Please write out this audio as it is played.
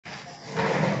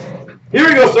Here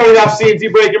we go, starting off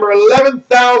CNC break number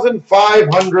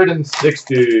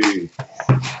 11,560.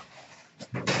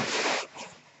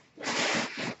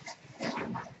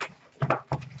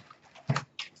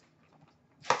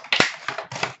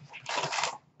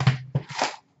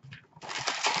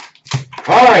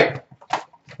 All right,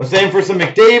 let's aim for some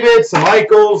McDavid, some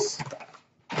Michaels.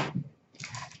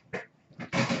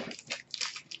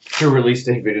 To release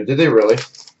date video, did they really?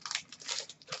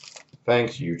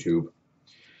 Thanks, YouTube.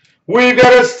 We've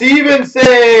got a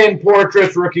Stevenson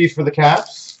Portraits Rookies for the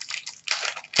Caps.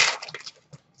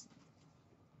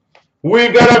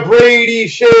 We've got a Brady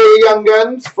Shea Young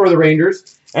Guns for the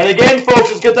Rangers. And again,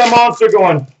 folks, let's get that monster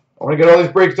going. I want to get all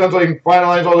these breaks done so I can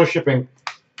finalize all their shipping.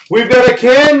 We've got a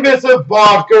canvas of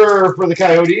Bodker for the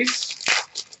Coyotes.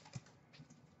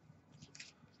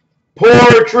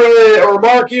 Portrait or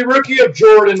marquee rookie of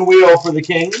Jordan Wheel for the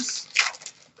Kings.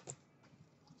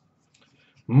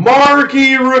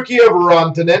 Marquee rookie of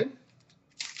Rantanen.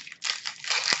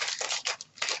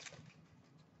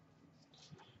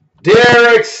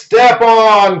 Derek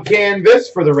Stepan canvas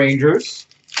for the Rangers.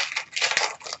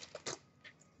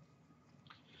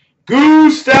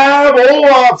 Gustav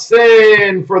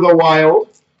Olofsson for the Wild.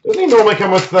 Doesn't he normally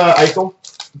come with Eichel?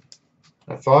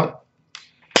 I thought.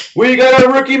 We got a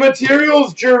rookie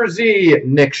materials jersey,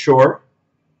 Nick Shore.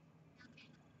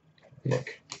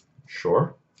 Nick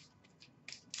Shore.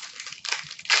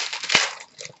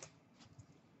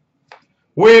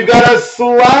 We've got a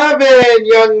Slavin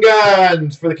Young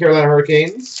Guns for the Carolina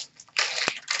Hurricanes.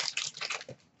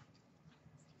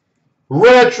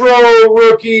 Retro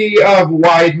rookie of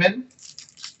Weidman.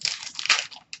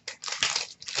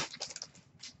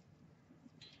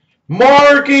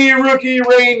 Marquee rookie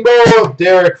rainbow of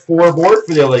Derek Forbort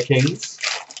for the LA Kings.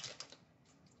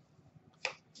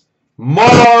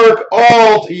 Mark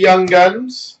Alt Young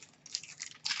Guns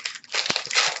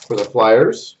for the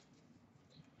Flyers.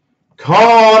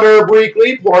 Connor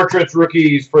Breakley Portraits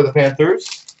Rookies for the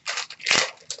Panthers.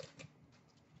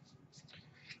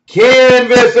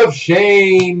 Canvas of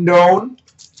Shane Doan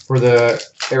for the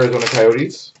Arizona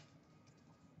Coyotes.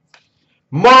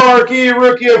 Marquee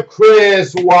rookie of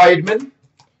Chris Weidman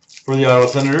for the Ottawa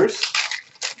Senators.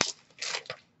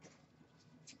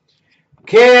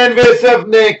 Canvas of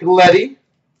Nick Leddy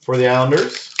for the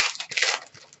Islanders.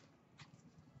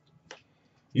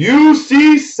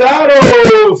 UC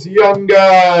Saros Young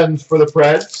Guns for the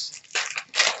Preds.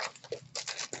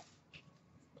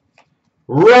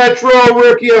 Retro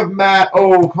rookie of Matt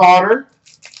O'Connor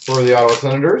for the Ottawa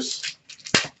Senators.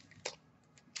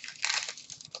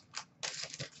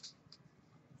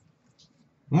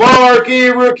 Marquee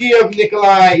rookie of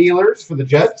Nikolai Ehlers for the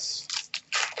Jets.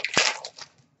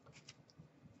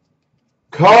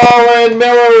 Colin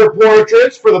Miller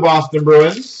Portraits for the Boston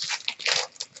Bruins.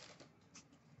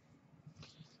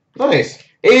 Nice.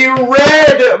 A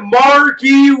red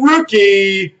marquee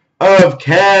rookie of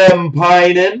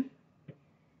Kemppainen.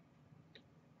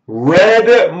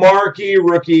 Red marquee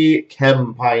rookie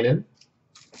Kemppainen.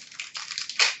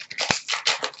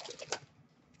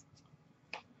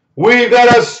 We've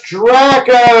got a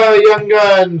Straka Young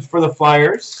Guns for the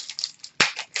Flyers.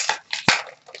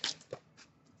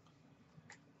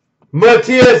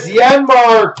 Matthias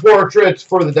Janmark Portraits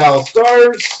for the Dallas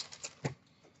Stars.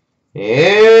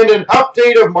 And an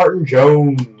update of Martin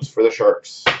Jones for the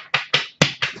Sharks.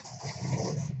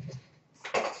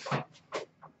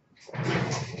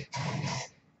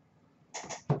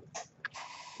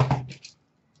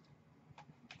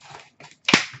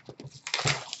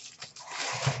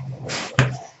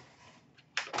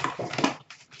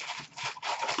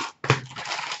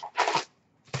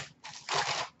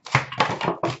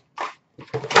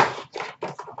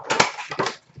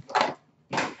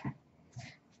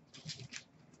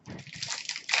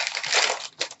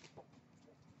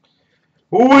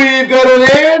 We've got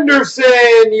an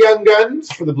Anderson Young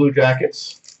Guns for the Blue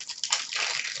Jackets.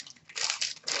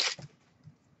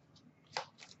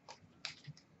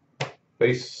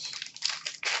 Base.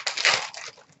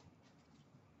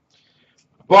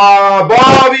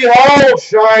 Bobby Hall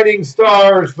Shining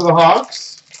Stars for the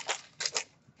Hawks.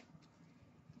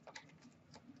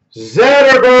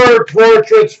 Zetterberg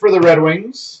Portraits for the Red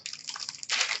Wings.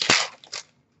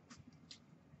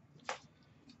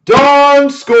 Don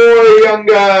Scory Young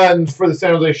Guns for the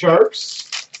San Jose Sharks.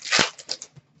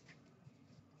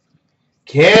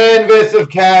 Canvas of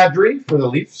Kadri for the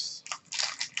Leafs.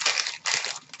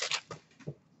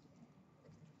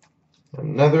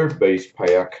 Another base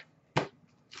pack.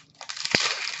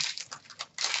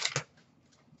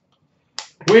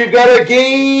 We've got a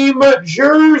game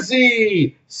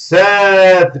jersey,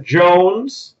 Seth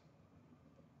Jones.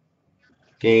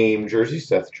 Game jersey,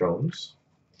 Seth Jones.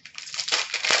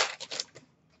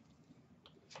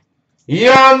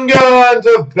 Young Guns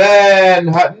of Ben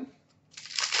Hutton.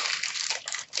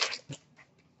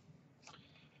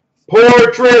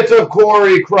 Portrait of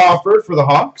Corey Crawford for the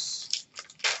Hawks.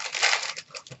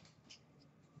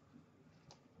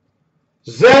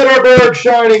 Zetterberg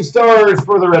Shining Stars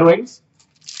for the Red Wings.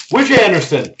 Which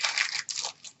Anderson?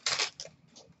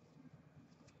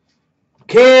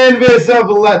 Canvas of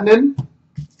Lettinen.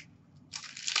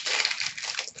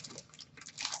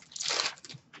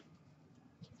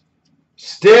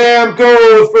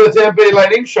 Stamkos for the Tampa Bay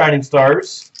Lightning, Shining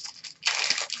Stars.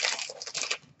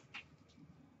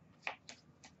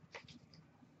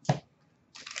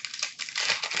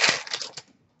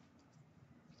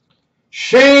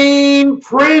 Shane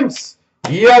Prince,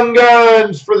 Young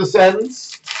Guns for the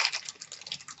Sens.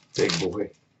 Big boy.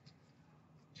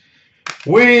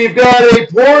 We've got a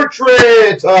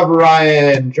portrait of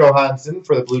Ryan Johansson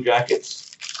for the Blue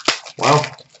Jackets. Wow.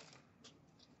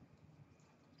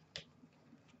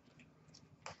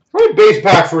 How many base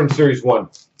packs were in Series 1? I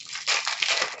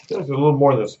feel like there's a little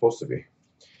more than it's supposed to be.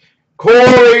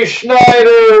 Corey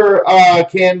Schneider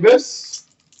canvas.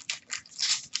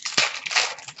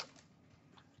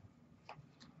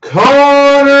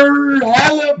 Connor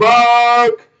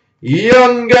Hellebuck,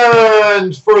 Young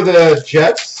Guns for the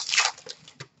Jets.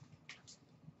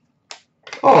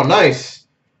 Oh, nice.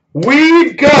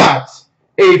 We've got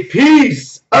a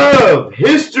piece of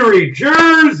history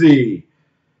jersey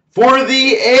for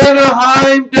the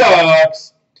Anaheim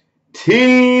Ducks,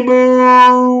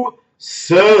 Teemu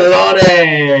Selanne.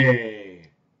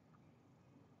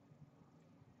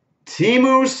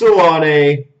 Teemu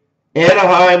Selanne,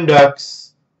 Anaheim Ducks.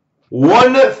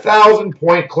 1,000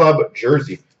 point club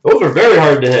jersey. Those are very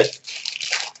hard to hit.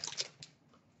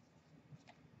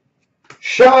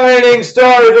 Shining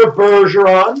Stars of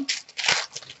Bergeron.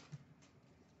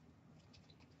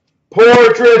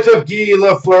 Portrait of Guy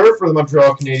Lafleur for the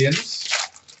Montreal Canadiens.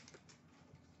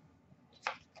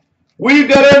 We've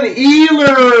got an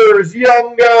Ehlers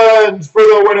Young Guns for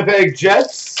the Winnipeg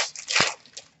Jets.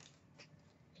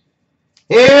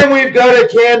 And we've got a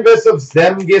canvas of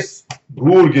Zemgus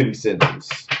Jorgensen.